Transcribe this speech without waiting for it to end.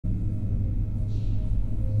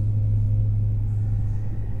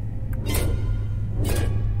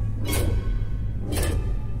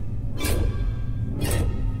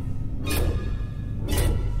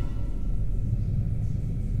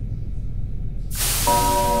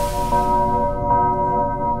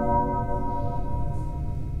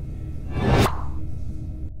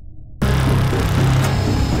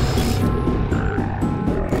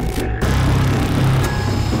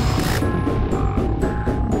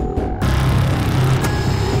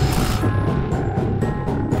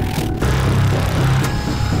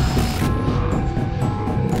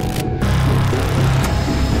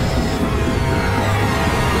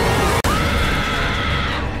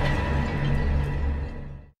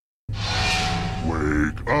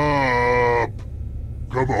Wake up!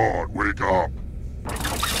 Come on, wake up!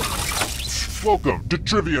 Welcome to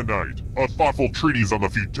Trivia Night, a thoughtful treatise on the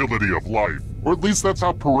futility of life. Or at least that's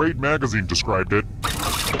how Parade magazine described it.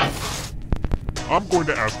 I'm going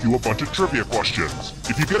to ask you a bunch of trivia questions.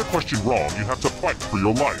 If you get a question wrong, you have to fight for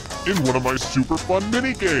your life in one of my super fun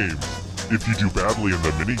mini-games. If you do badly in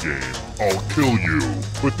the minigame, I'll kill you.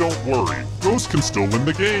 But don't worry, ghosts can still win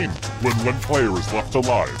the game. When one player is left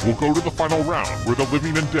alive, we'll go to the final round where the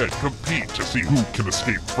living and dead compete to see who can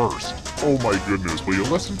escape first. Oh my goodness, will you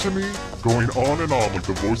listen to me? Going on and on like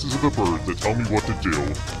the voices of the birds that tell me what to do.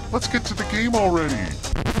 Let's get to the game already.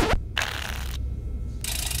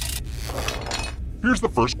 Here's the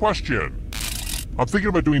first question. I'm thinking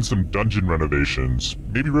about doing some dungeon renovations.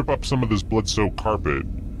 Maybe rip up some of this blood-soaked carpet.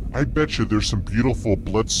 I bet you there's some beautiful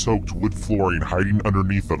blood-soaked wood flooring hiding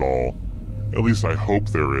underneath it all. At least I hope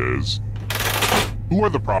there is. Who are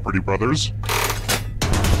the Property Brothers?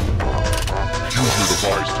 Use your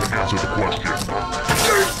device to answer the question.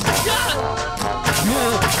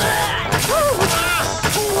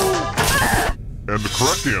 And the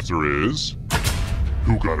correct answer is...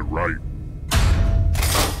 who got it right?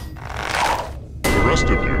 The rest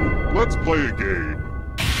of you, let's play a game.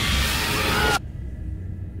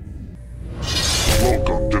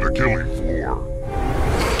 Welcome to the killing floor.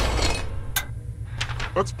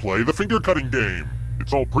 Let's play the finger cutting game.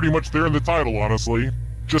 It's all pretty much there in the title, honestly.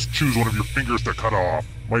 Just choose one of your fingers to cut off.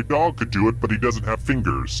 My dog could do it, but he doesn't have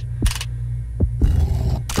fingers.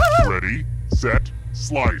 Ready, set,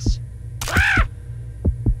 slice.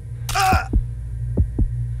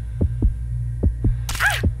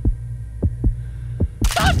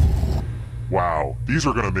 Wow, these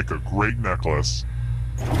are gonna make a great necklace.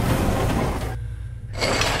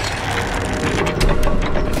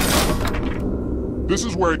 This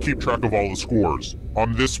is where I keep track of all the scores,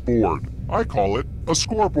 on this board. I call it a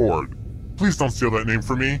scoreboard. Please don't steal that name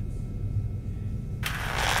from me.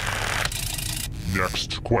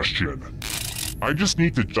 Next question. I just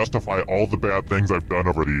need to justify all the bad things I've done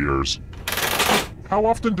over the years. How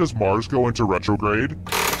often does Mars go into retrograde?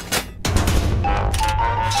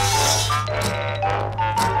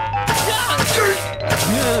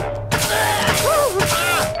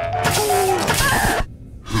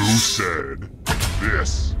 Who said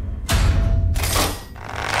this?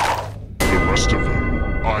 The rest of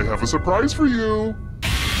you, I have a surprise for you.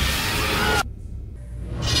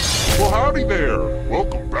 Well, howdy there.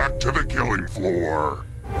 Welcome back to the killing floor.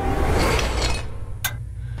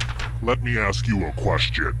 Let me ask you a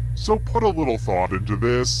question. So put a little thought into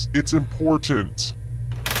this. It's important.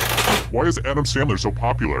 Why is Adam Sandler so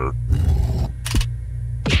popular?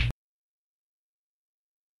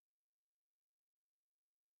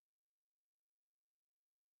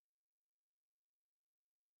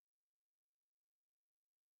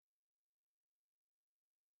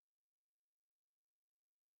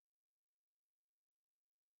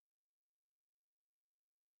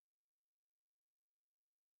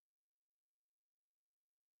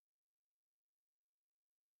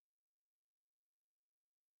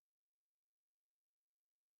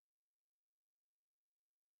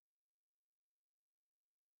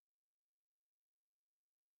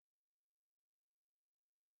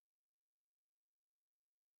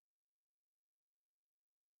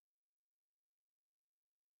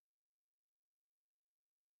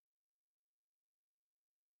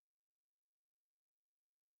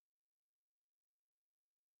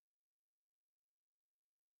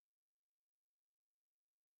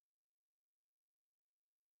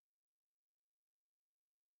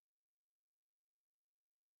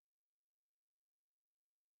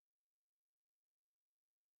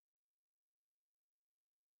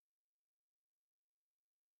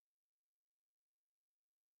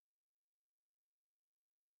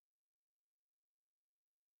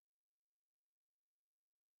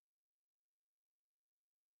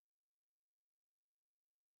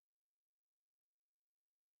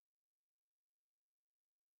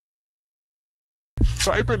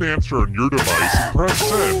 Type an answer on your device and press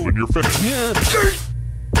send when you're finished.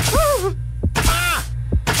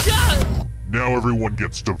 Now everyone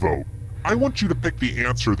gets to vote. I want you to pick the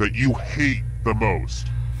answer that you hate the most.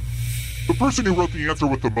 The person who wrote the answer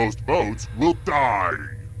with the most votes will die.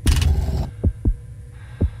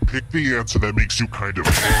 Pick the answer that makes you kind of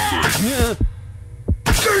angry.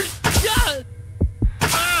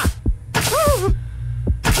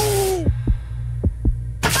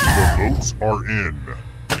 The votes are in.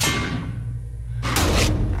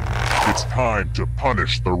 It's time to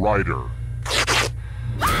punish the writer.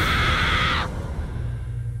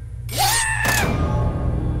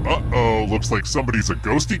 Uh-oh. Uh-oh, looks like somebody's a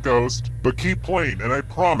ghosty ghost. But keep playing, and I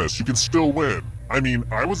promise you can still win. I mean,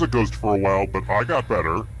 I was a ghost for a while, but I got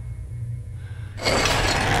better.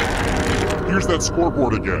 Here's that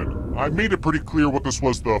scoreboard again. I made it pretty clear what this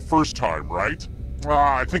was the first time, right?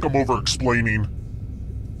 I think I'm over-explaining.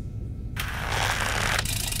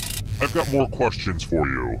 I've got more questions for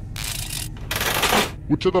you.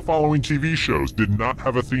 Which of the following TV shows did not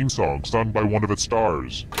have a theme song sung by one of its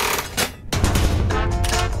stars?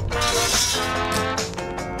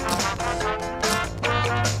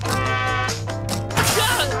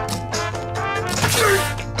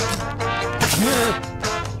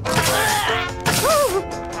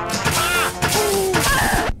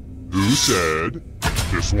 Who said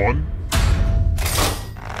this one?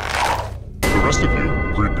 The rest of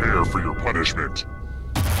you, prepare for your punishment.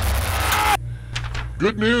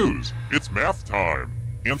 Good news! It's math time.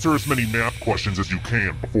 Answer as many math questions as you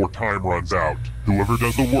can before time runs out. Whoever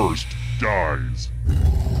does the worst dies.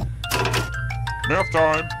 Math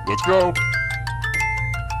time! Let's go!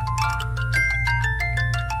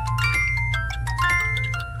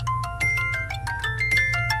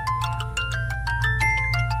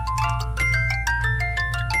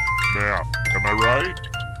 Math, am I right?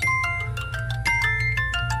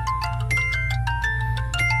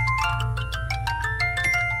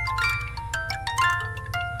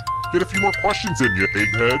 Get a few more questions in, you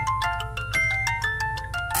egghead.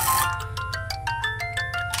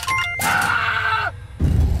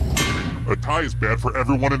 A tie is bad for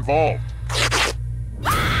everyone involved.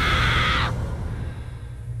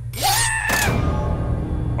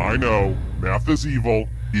 I know, math is evil,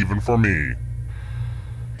 even for me.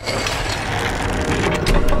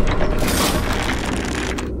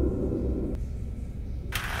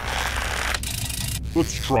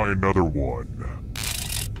 Let's try another one.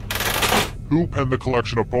 Who penned the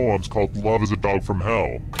collection of poems called Love is a Dog from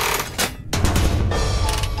Hell?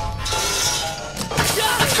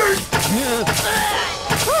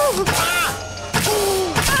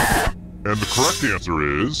 And the correct answer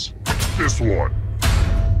is this one.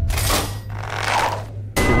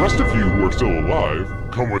 The rest of you who are still alive,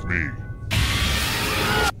 come with me.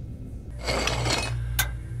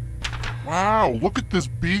 Wow, look at this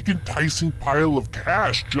big enticing pile of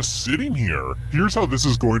cash just sitting here. Here's how this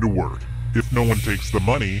is going to work. If no one takes the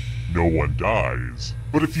money, no one dies.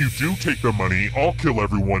 But if you do take the money, I'll kill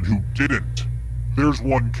everyone who didn't. There's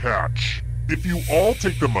one catch. If you all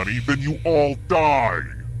take the money, then you all die.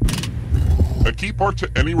 A key part to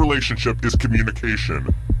any relationship is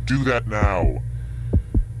communication. Do that now.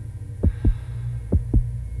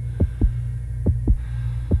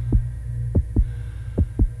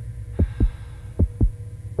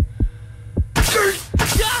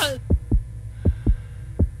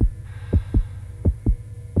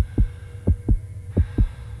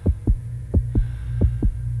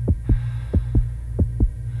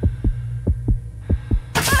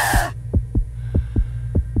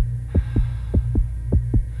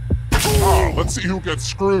 Let's see who gets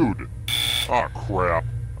screwed. Ah, crap.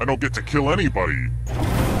 I don't get to kill anybody.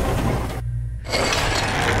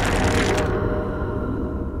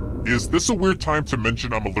 Is this a weird time to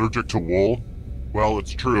mention I'm allergic to wool? Well,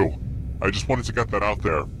 it's true. I just wanted to get that out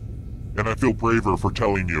there. And I feel braver for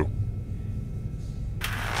telling you.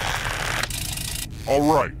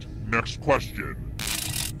 Alright, next question.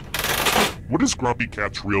 What is Grumpy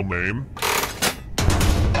Cat's real name?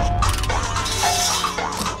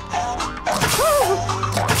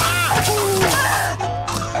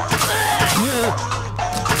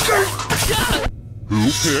 Who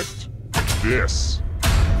picked this?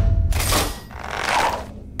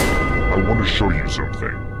 I want to show you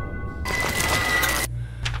something.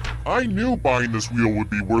 I knew buying this wheel would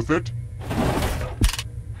be worth it.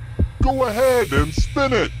 Go ahead and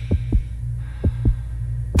spin it.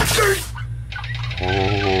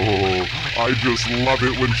 Oh, I just love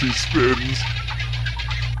it when she spins.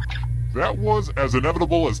 That was as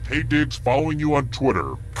inevitable as Tay Diggs following you on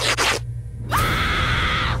Twitter.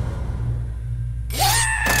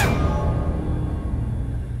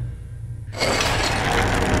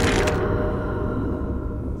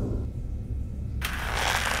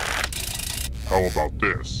 How about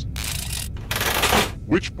this?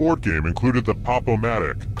 Which board game included the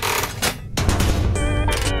Pop-O-Matic?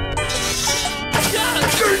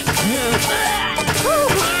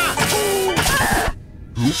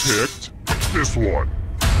 Who picked this one?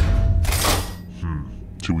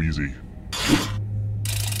 Too easy.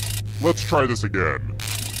 Let's try this again.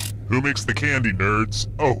 Who makes the candy, nerds?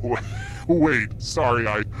 Oh, wait, sorry,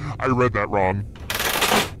 I read that wrong.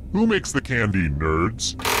 Who makes the candy,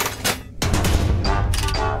 nerds?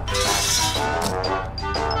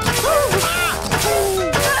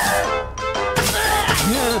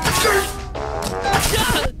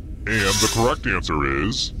 The correct answer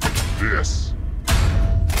is this.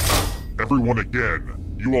 Everyone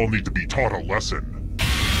again, you all need to be taught a lesson.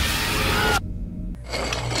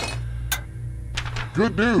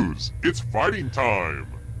 Good news, it's fighting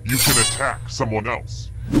time. You can attack someone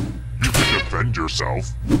else. You can defend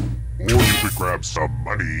yourself. Or you could grab some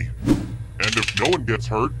money. And if no one gets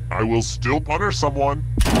hurt, I will still punish someone.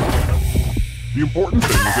 The important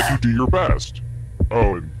thing is that you do your best.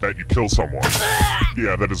 Oh, and that you kill someone.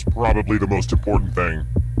 Yeah, that is probably the most important thing.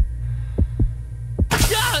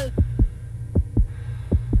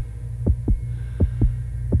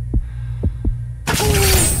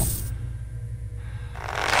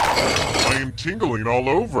 I am tingling all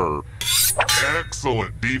over.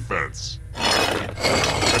 Excellent defense.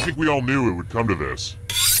 I think we all knew it would come to this.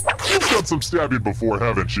 You've done some stabbing before,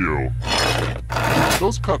 haven't you?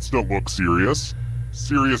 Those cuts don't look serious.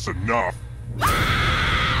 Serious enough.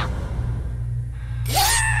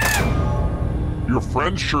 Your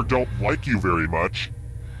friends sure don't like you very much.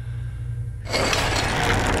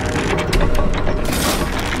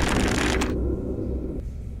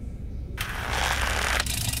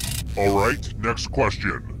 Alright, next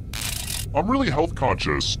question. I'm really health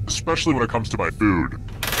conscious, especially when it comes to my food.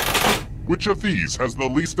 Which of these has the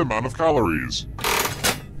least amount of calories?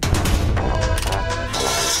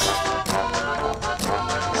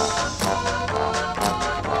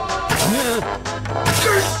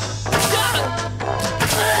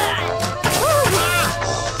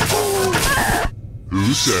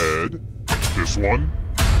 Who said this one?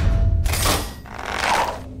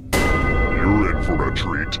 You're in for a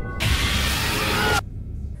treat.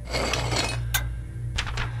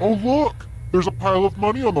 Oh look! There's a pile of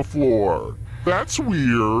money on the floor. That's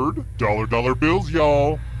weird. Dollar bills,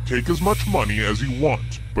 y'all. Take as much money as you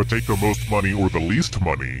want, but take the most money or the least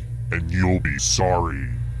money, and you'll be sorry.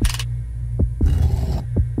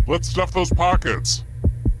 Let's stuff those pockets.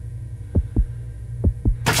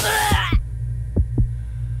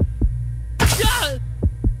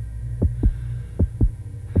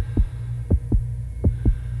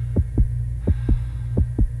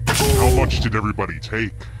 How much did everybody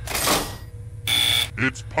take?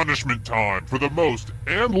 It's punishment time for the most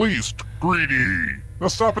and least greedy. Now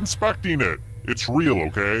stop inspecting it. It's real,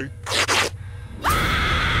 okay?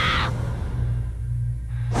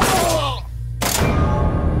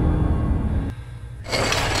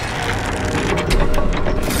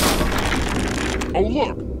 Oh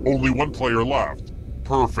look, only one player left.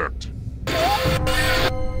 Perfect.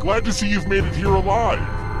 Glad to see you've made it here alive.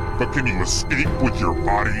 But can you escape with your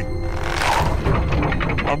body?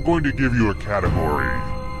 I'm going to give you a category.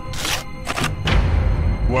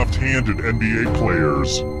 Left-handed NBA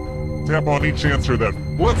players. Tap on each answer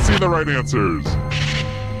then. Let's see the right answers.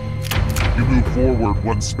 You move forward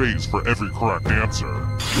one space for every correct answer.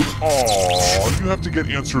 Aww, you have to get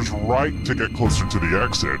answers right to get closer to the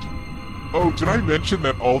exit. Oh, did I mention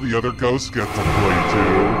that all the other ghosts get to play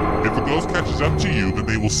too? If a ghost catches up to you, then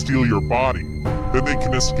they will steal your body. Then they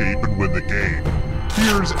can escape and win the game.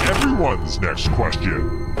 Here's everyone's next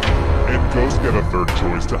question. And ghosts get a third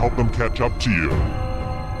choice to help them catch up to you.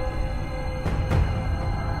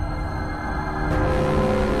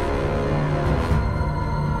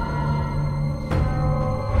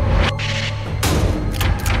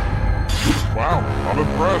 Wow, I'm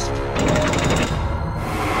impressed.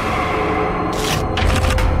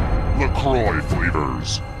 LaCroix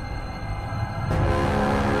flavors.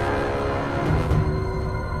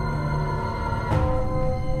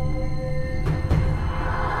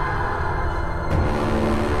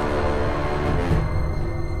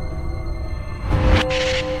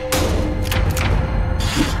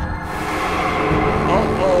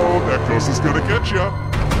 Ghost is gonna get ya.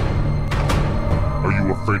 Are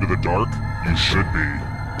you afraid of the dark? You should be.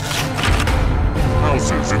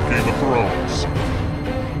 Houses in Game of Thrones.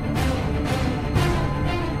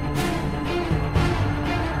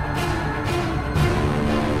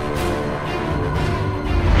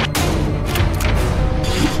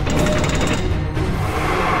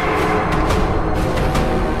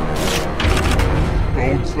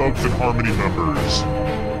 Bone Thugs and Harmony members.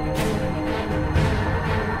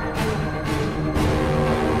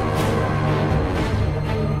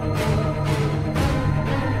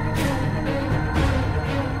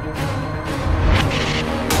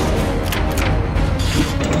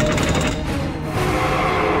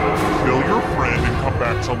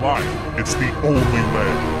 To life. It's the only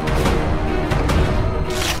way.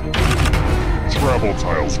 Travel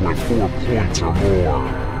tiles worth 4 points or more.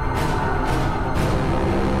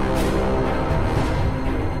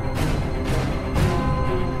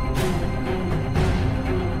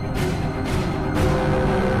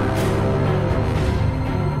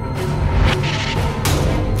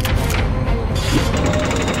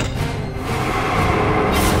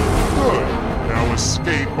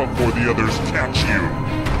 before the others catch you.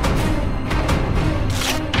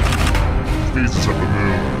 Phases of the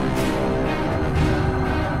moon.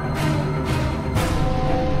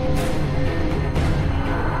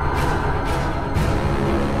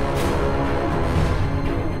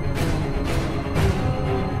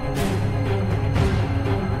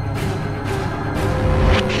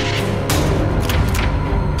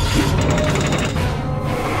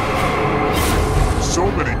 So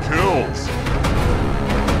many kills!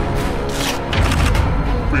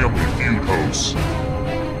 Family Feud hosts.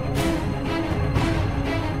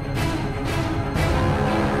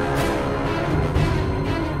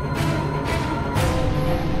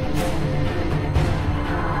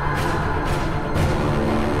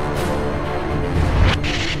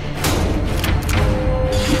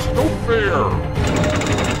 No fair!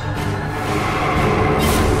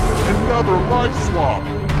 Another life swap!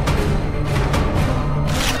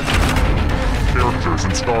 Characters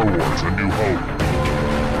in Star Wars: A New Hope.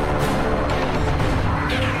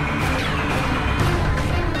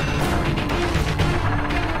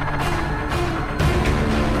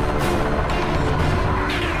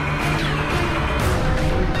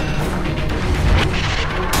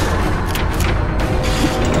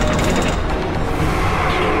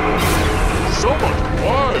 So much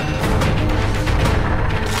blood!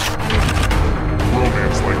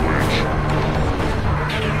 Romance language.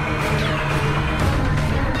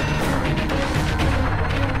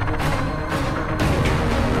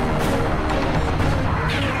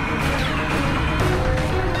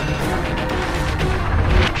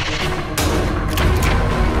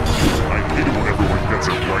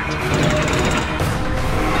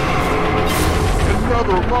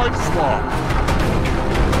 Another life swap!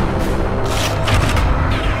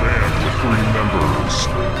 Band with 3 members.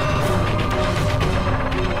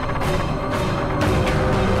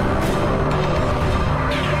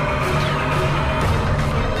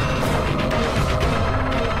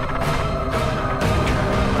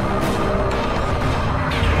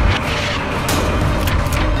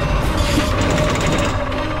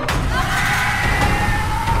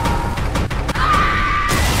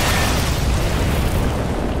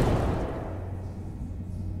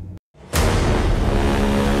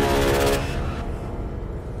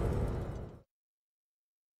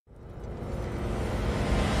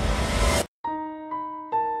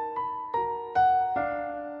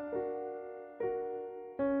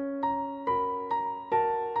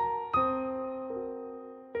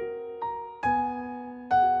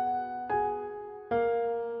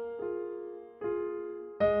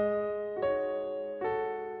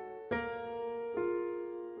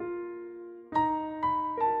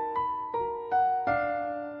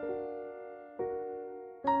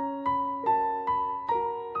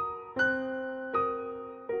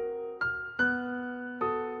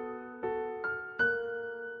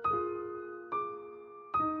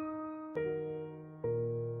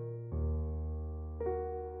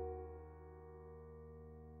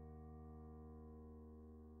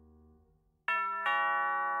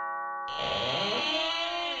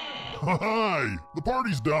 Hi! The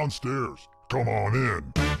party's downstairs. Come on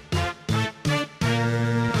in.